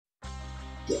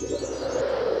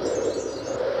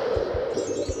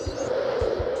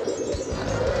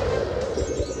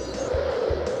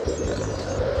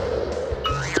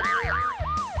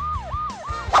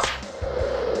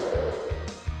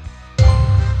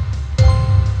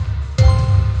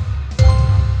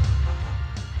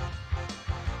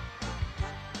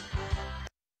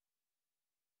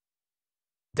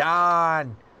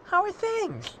Don, how are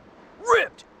things?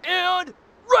 Ripped and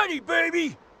ready,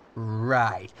 baby!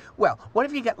 Right. Well, what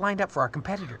have you got lined up for our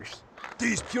competitors?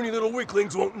 These puny little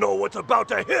weaklings won't know what's about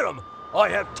to hit them. I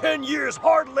have 10 years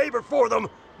hard labor for them,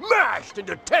 mashed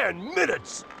into 10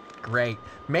 minutes. Great.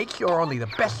 Make sure only the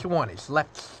best one is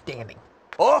left standing.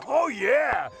 Oh,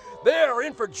 yeah. They are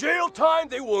in for jail time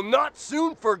they will not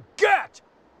soon forget.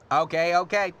 Okay.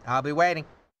 I'll be waiting.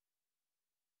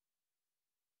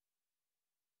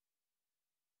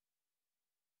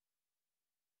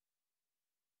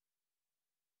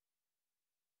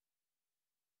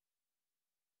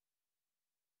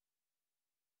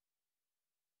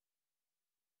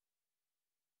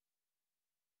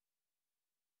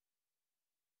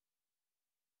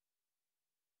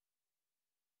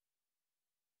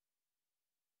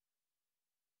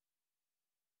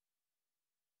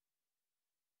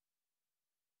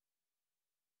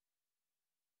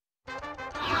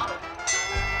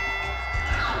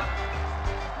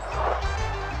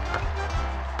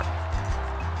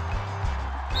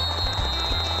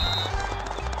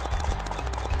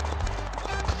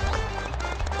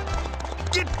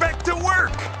 Get back to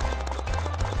work!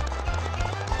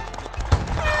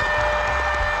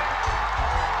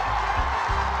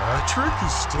 Patrick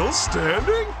is still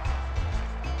standing?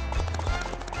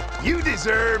 You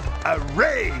deserve a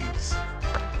raise.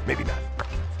 Maybe not.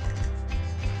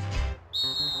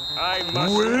 I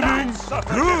must not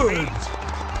suffer defeat.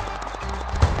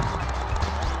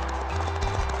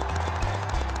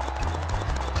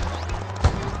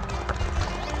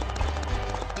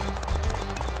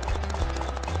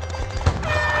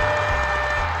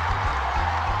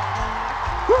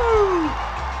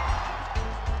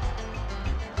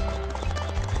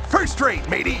 First rate,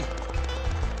 matey!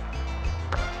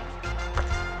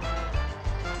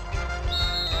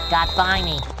 Got by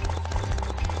me.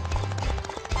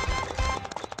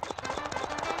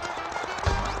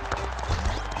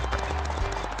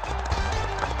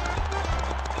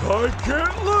 I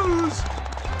can't lose!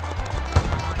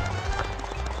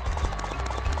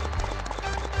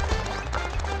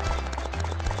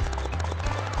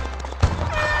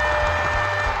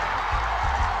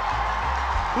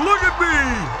 Look at me!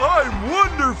 I'm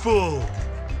wonderful!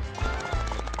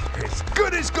 As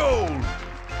good as gold!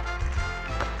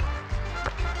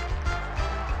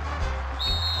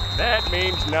 That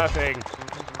means nothing.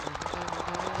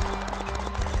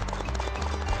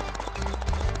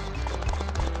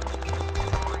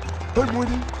 I'm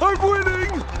winning! I'm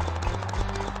winning!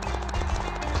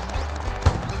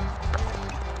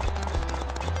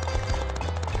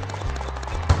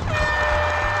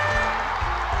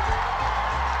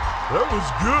 That was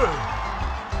good.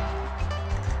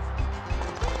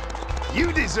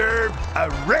 You deserve a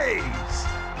raise.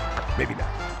 Maybe not.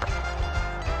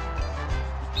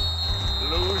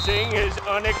 Losing is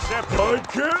unacceptable. I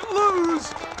can't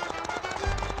lose.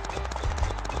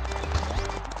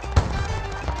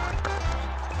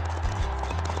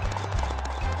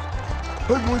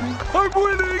 I'm winning. I'm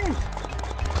winning.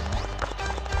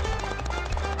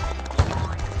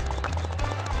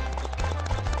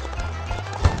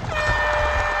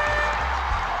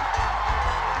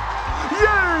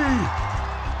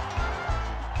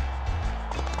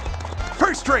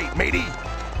 First rate, matey!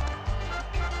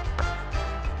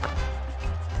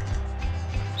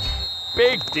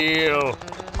 Big deal.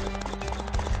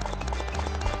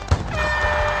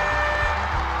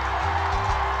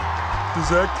 Does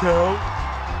that count?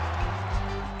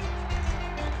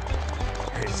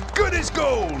 As good as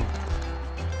gold!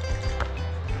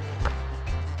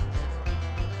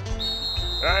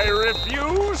 I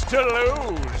refuse to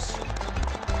lose.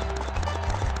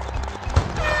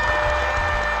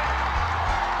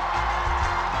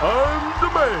 I'm the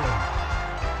man.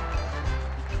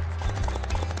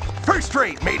 First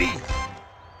rate, matey.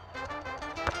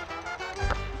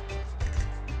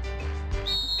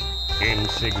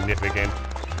 Insignificant.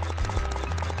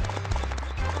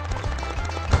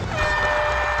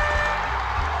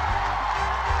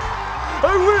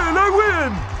 I win! I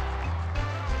win!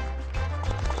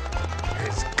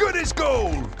 As good as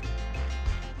gold.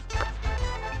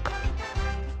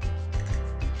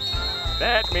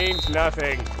 That means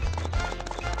nothing.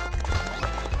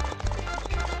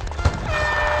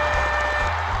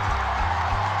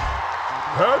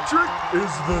 Patrick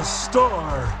is the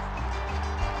star.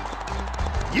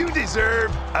 You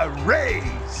deserve a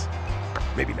raise.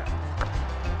 Maybe not.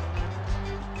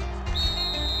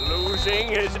 Losing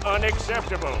is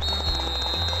unacceptable.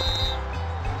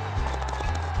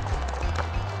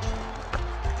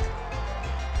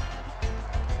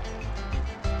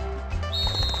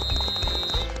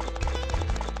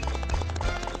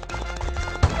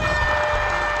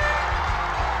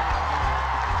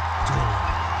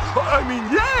 I mean,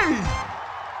 yay!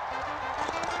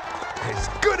 As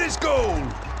good as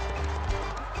gold.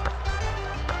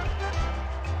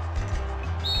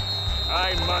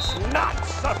 I must not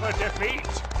suffer defeat.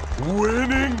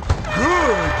 Winning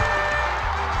good!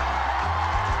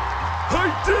 I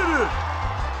did it!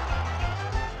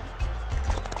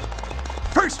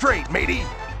 First rate, matey.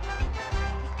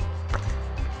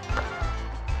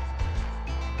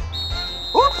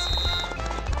 Oops!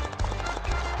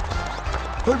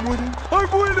 I'm winning!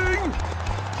 I'm winning!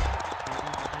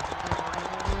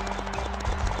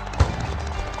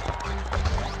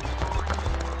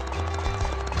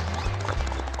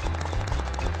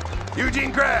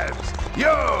 Eugene Krabs,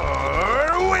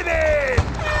 you're winning!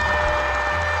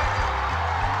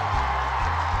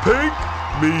 Pink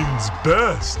means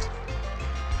best.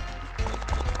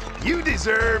 You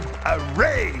deserve a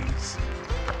raise.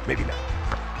 Maybe not.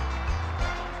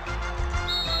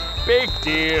 Big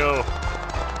deal.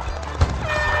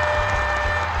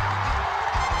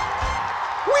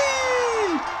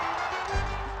 Whee!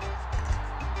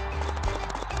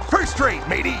 First rate,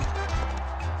 matey.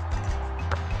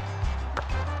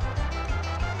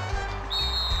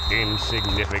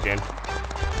 Insignificant.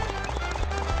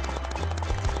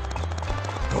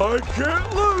 I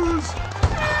can't lose.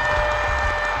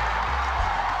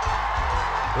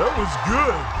 That was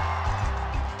good.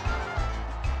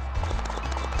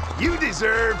 You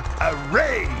deserve a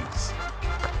raise.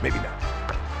 Maybe not.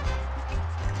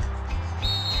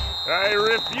 I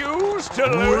refuse to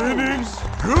Winning lose.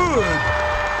 good.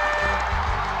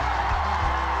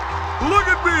 Look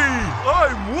at me.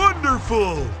 I'm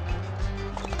wonderful.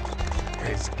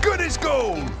 As good as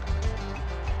gold.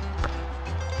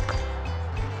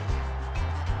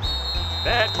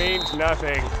 That means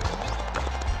nothing.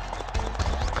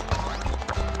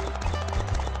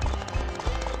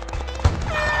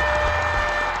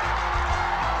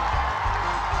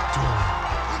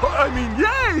 I mean,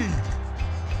 yay!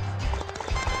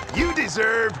 You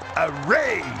deserve a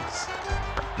raise.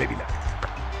 Maybe not.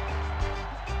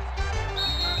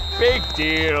 Big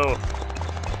deal.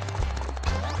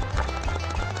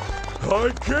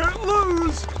 I can't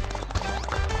lose.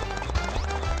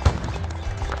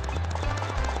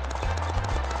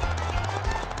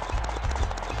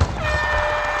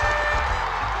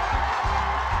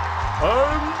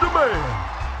 I'm the man.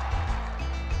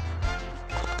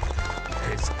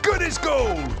 As good as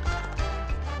gold.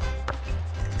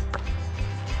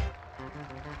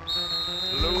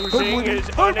 Losing is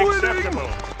unacceptable.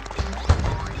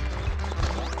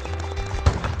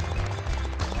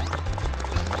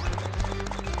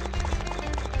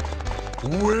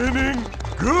 Winning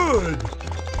good.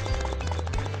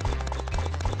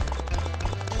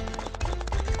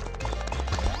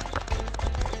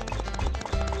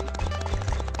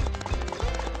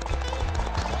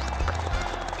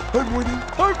 I'm winning.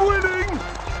 I'm winning.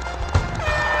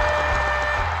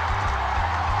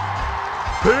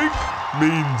 Pink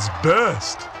means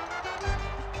best.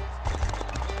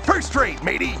 First rate,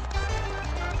 matey.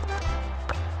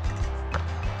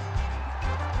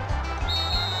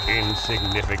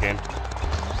 Insignificant.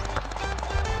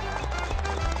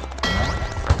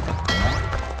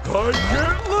 I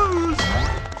can't lose.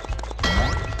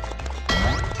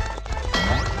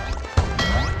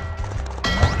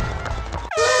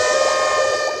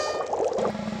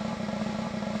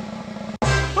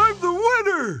 I'm the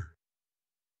winner.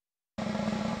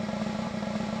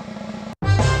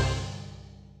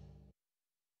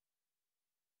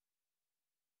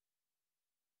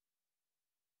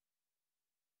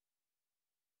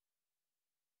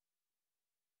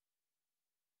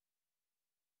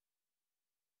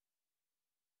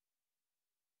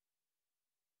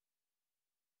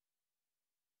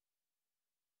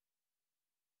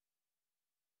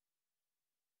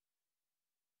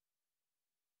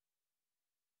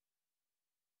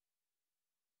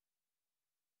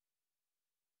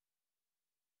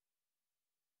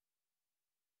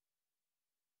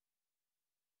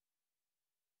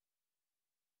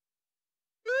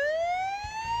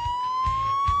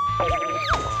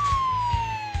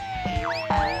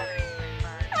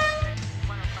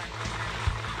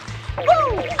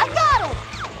 Woo! I got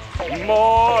him!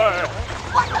 More.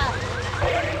 What the?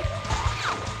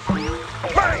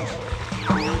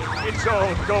 It's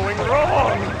all going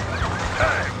wrong.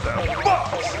 I'm the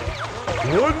boss.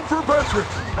 One for Patrick.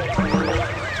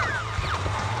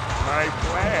 My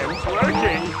plan's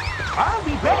working. I'll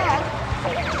be back.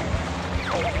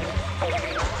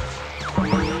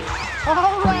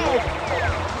 All right.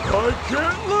 I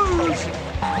can't lose.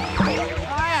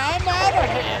 I'm out of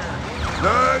here.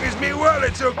 Long as me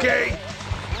wallet's okay.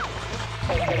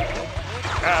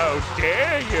 How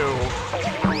dare you?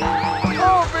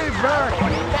 I'll be back.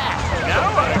 Now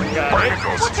I've got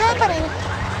it. What's happening?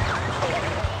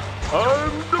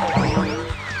 I'm the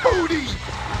booty.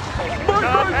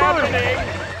 Not happening.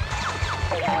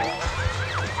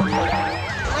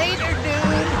 Later,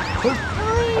 dude.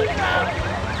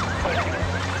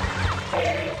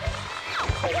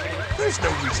 There's no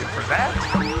reason for that.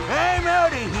 I'm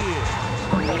out of here.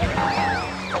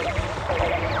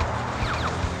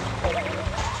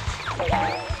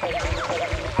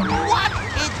 What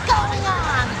is going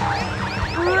on?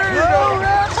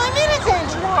 I'm innocent.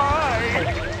 Why?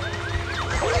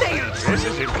 This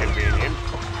is inconvenient.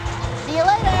 See you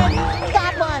later.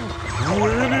 Got one.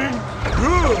 Winning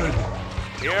good.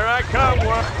 Here I come.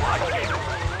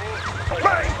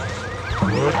 Bang!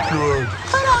 Not good.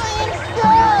 But I am so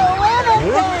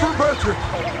One for innocent. Patrick.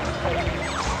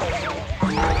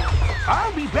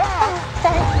 I'll be back.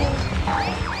 Thank you.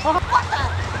 What the?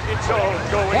 It's all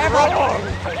going Careful. wrong.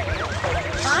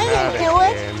 I didn't do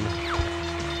it. Again.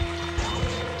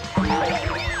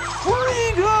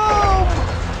 Freedom!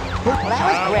 Well, that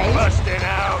was I'm great. busting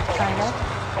out. Kinda.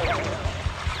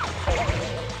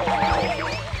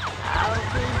 I'll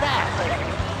be back.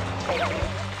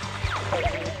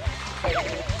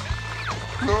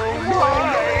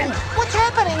 Why? What's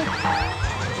happening?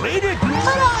 Later, dude.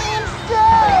 But I am so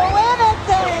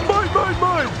innocent.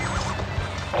 Mine.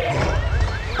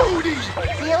 Booty!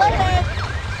 See you later.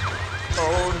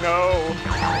 Oh no.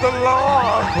 The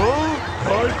law. Huh?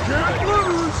 I can't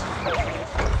lose.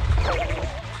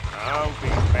 I'll be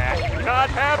back. Not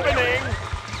happening.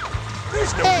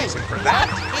 There's no Hey, reason for that.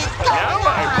 what is Now going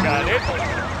I've on? got it.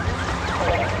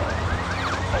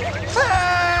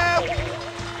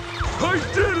 I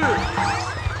did it.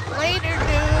 Later,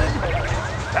 dude.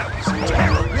 That was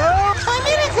terrible. I'm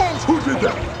innocent. Who did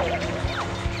that?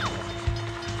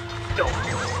 No,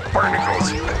 barnacles.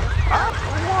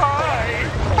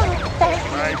 Why? Oh, thank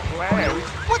you. My plan.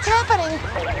 What's happening?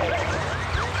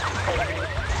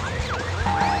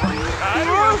 I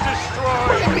will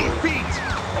destroy. Me feet.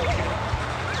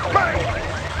 Bang!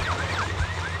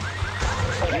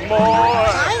 More.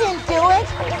 I didn't do it.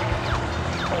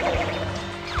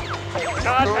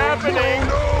 Not happening.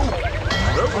 No.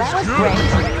 That That was was great.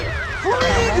 good.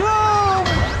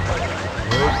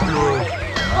 Not good.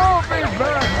 I'll be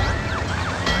back.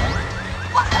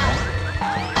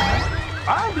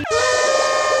 I'll be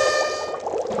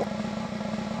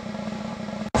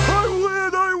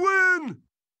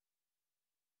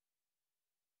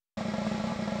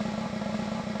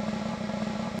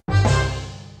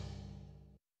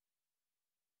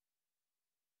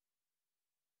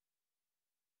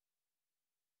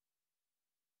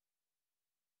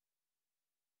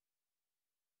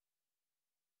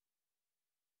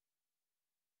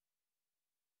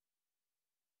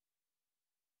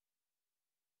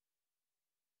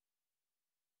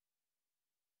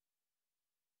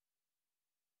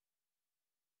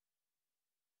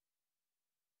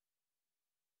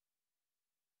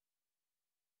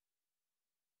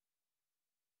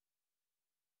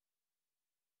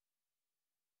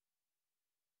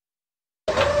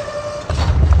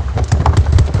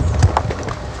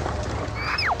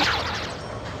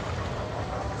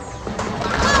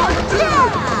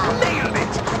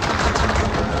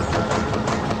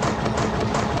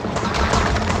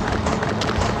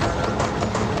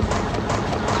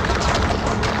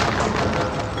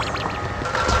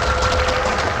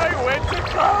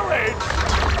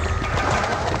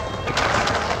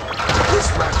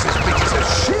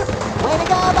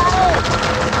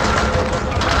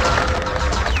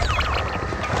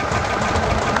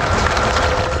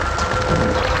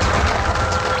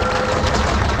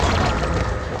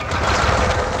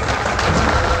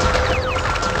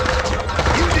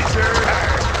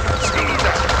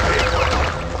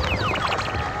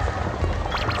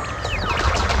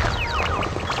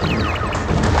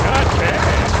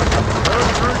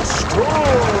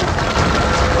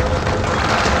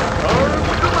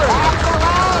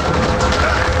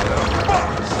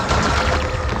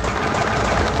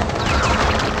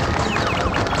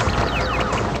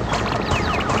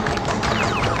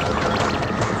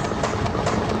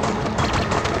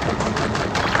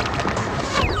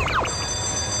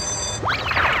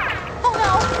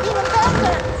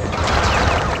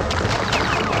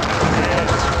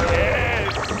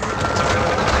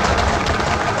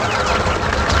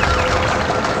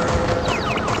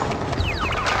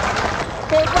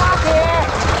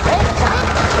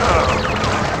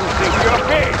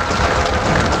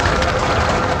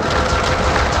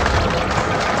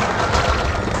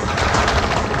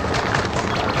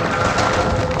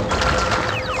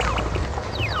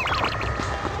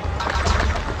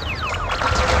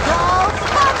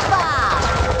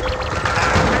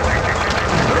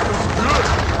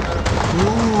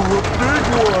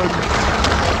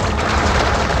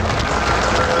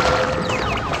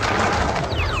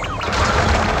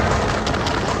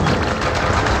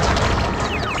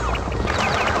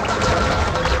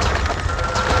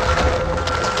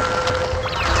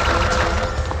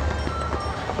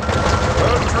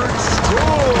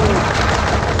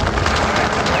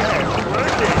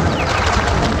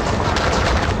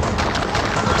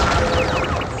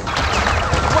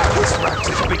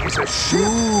piece of shit!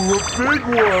 Ooh, a big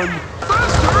one!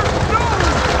 Faster! No!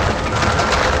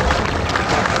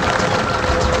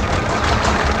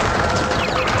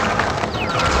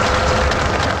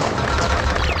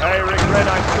 I regret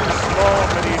I'm too small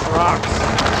for these rocks.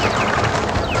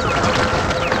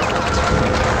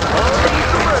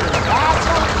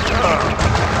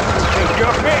 You think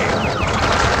you're big?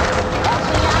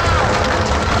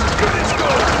 Goodness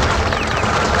go!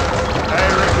 I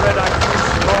regret I'm too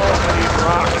small for these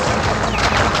rocks.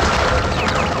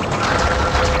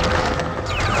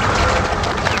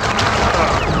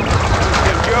 You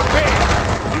think you're big?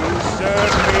 You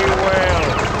serve me well.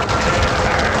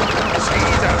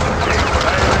 Jesus!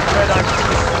 I regret I'm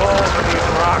too small for these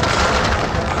rocks.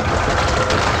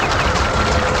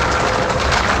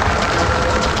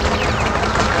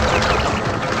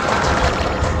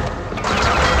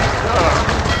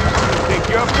 You think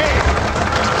you're big?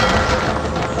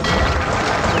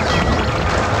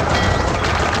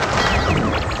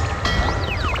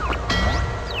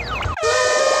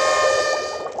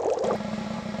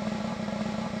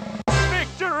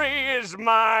 Victory is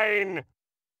mine!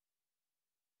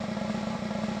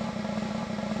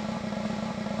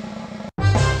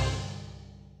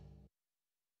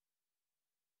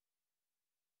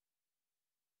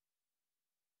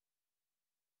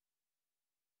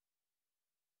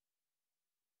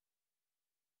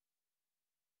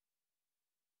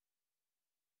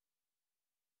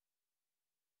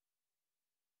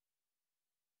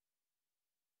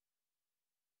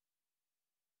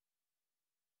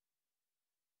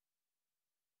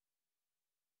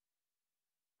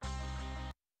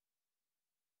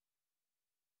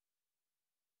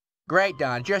 Great,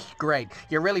 Don, just great.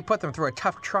 You really put them through a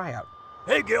tough tryout.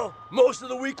 Hey, Gil, most of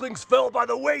the weaklings fell by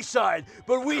the wayside,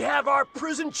 but we have our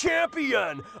prison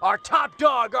champion, our top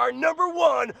dog, our number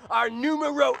one, our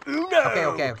numero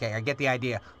uno. Okay, I get the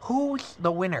idea. Who's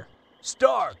the winner?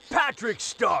 Star, Patrick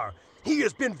Star. He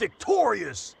has been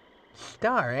victorious.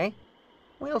 Star, eh?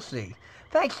 We'll see.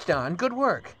 Thanks, Don. Good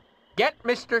work. Get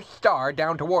Mr. Star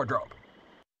down to wardrobe.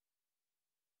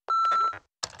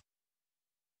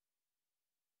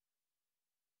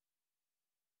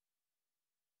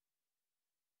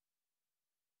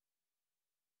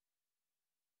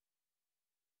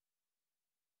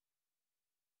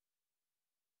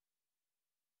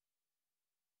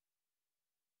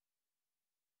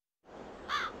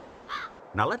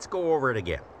 Now let's go over it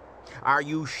again. Are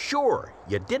you sure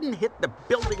you didn't hit the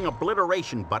building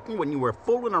obliteration button when you were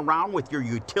fooling around with your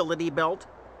utility belt?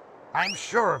 I'm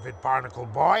sure of it, Barnacle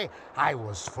Boy. I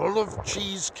was full of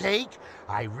cheesecake.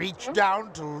 I reached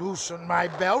down to loosen my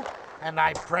belt, and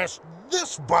I pressed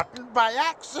this button by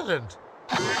accident.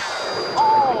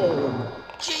 Oh,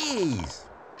 jeez.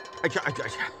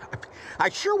 I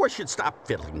sure wish you'd stop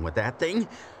fiddling with that thing.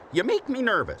 You make me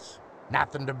nervous.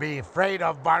 Nothing to be afraid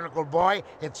of, Barnacle Boy.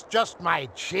 It's just my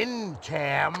chin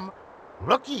cam.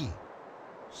 Looky.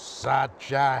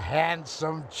 Such a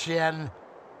handsome chin.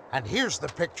 And here's the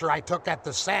picture I took at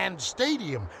the Sand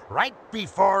Stadium right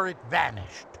before it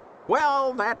vanished.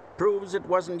 Well, that proves it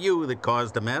wasn't you that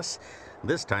caused the mess.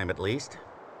 This time, at least.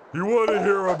 You want to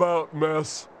hear about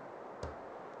mess?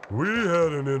 We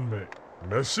had an inmate.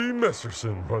 Messy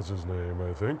Messerson was his name,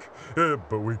 I think.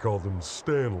 But we called him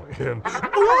Stanley. And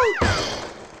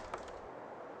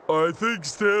I think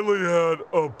Stanley had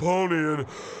a pony and...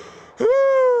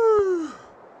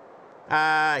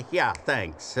 Yeah,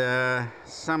 thanks.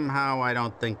 Somehow I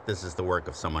don't think this is the work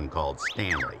of someone called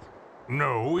Stanley.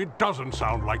 No, it doesn't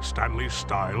sound like Stanley's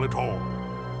style at all.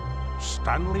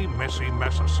 Stanley Messy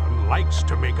Messerson likes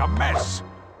to make a mess.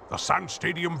 The Sand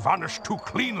Stadium vanished too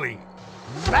cleanly.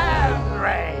 Man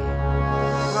Ray!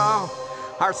 Oh,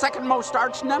 our second most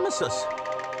arch nemesis.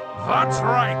 That's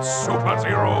right,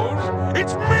 superheroes.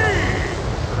 It's me!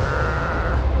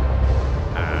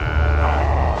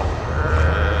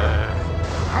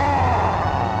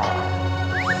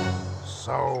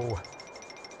 So,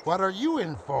 what are you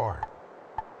in for?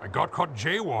 I got caught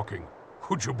jaywalking.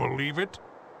 Could you believe it?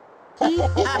 You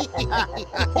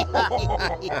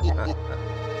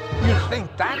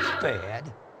think that's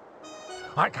bad?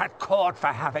 I got caught for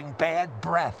having bad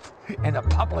breath in a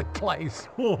public place.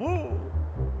 A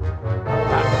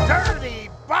dirty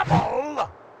bubble!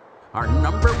 Our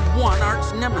number one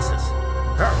arch nemesis.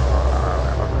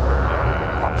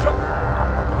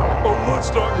 Oh, let's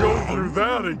not go through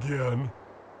that again.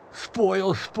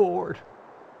 Spoil sport.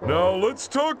 Now let's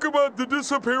talk about the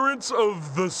disappearance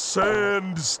of the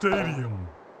Sand Stadium.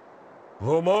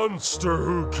 The monster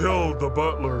who killed the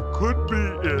butler could be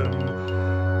in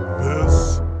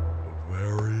this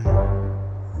very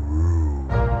room.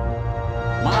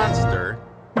 Monster?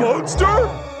 Monster?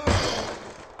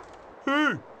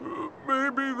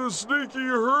 sneaky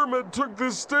hermit took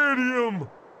the stadium.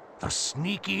 The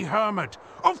sneaky hermit.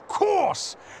 Of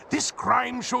course! This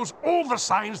crime shows all the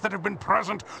signs that have been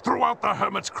present throughout the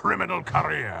hermit's criminal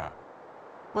career.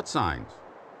 What signs?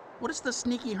 What does the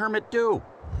sneaky hermit do?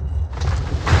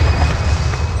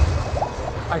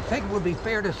 I think it would be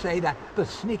fair to say that the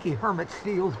sneaky hermit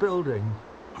steals buildings.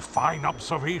 A fine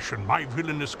observation, my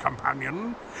villainous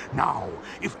companion. Now,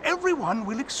 if everyone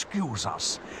will excuse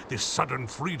us, this sudden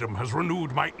freedom has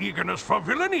renewed my eagerness for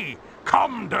villainy.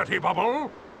 Come, Dirty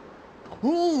Bubble!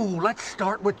 Ooh, let's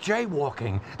start with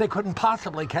jaywalking. They couldn't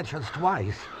possibly catch us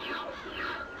twice.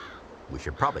 We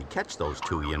should probably catch those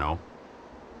two, you know.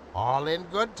 All in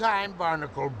good time,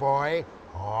 Barnacle Boy.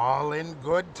 All in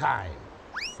good time.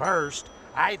 First,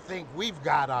 I think we've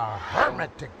got a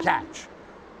hermit to catch.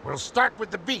 We'll start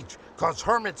with the beach, 'cause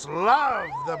hermits love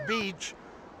the beach.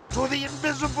 To the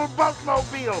invisible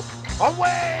boatmobile!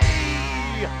 Away!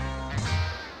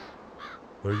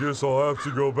 I guess I'll have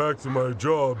to go back to my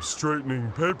job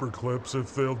straightening paper clips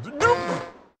if they'll...